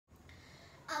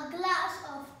a glass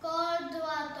of cold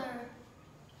water.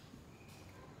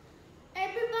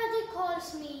 Everybody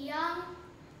calls me young,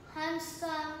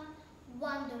 handsome,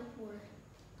 wonderful.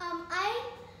 I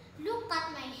look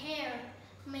at my hair,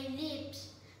 my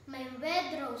lips, my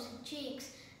red rosy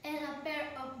cheeks, and a pair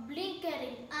of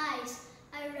blinking eyes.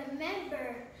 I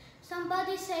remember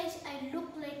somebody says I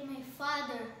look like my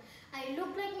father. I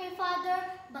look like my father,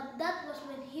 but that was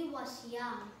when he was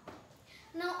young.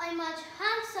 Now I'm much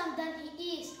handsome than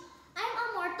he is. I'm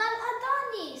a mortal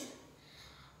Adonis.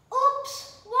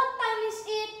 Oops! What time is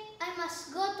it? I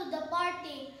must go to the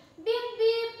party. Beep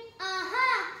beep.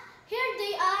 Aha! Here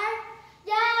they are.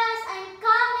 Yes, I'm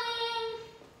coming.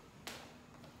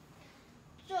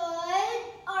 Child,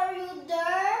 are you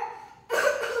there?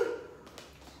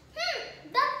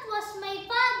 That was my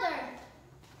father.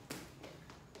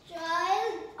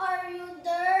 Child, are you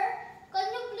there? Can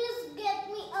you please get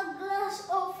me a glass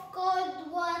of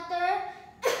cold water?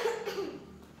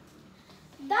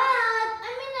 Dad,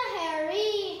 I'm in a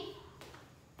hurry.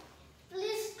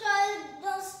 Please, child,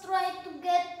 just try to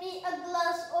get me a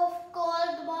glass of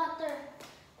cold water.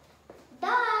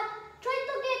 Dad, try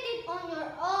to get it on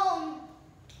your own.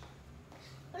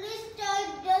 Please, child,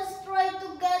 just try to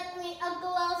get me a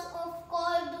glass of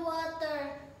cold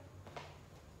water.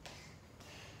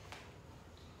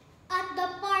 At the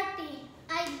party,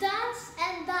 I danced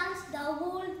and danced the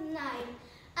whole night.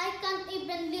 I can't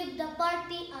even leave the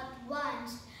party at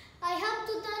once. I have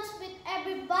to dance with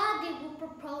everybody who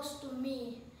proposed to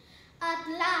me. At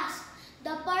last,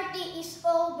 the party is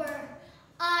over.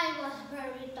 I was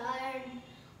very tired.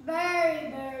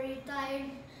 Very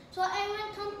tired. So I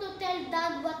went home to tell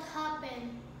Dad what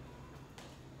happened.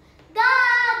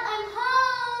 Dad, I'm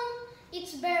home!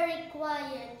 It's very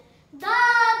quiet.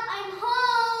 Dad, I'm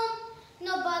home!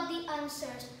 Nobody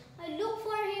answers. I look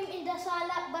for him in the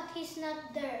sala, but he's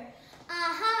not there.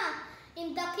 Aha!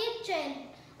 In the kitchen.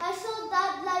 I saw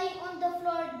Dad lying on the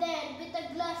floor dead with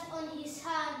a glass on his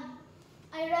hand.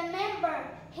 I remember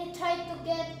he tried to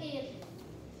get it.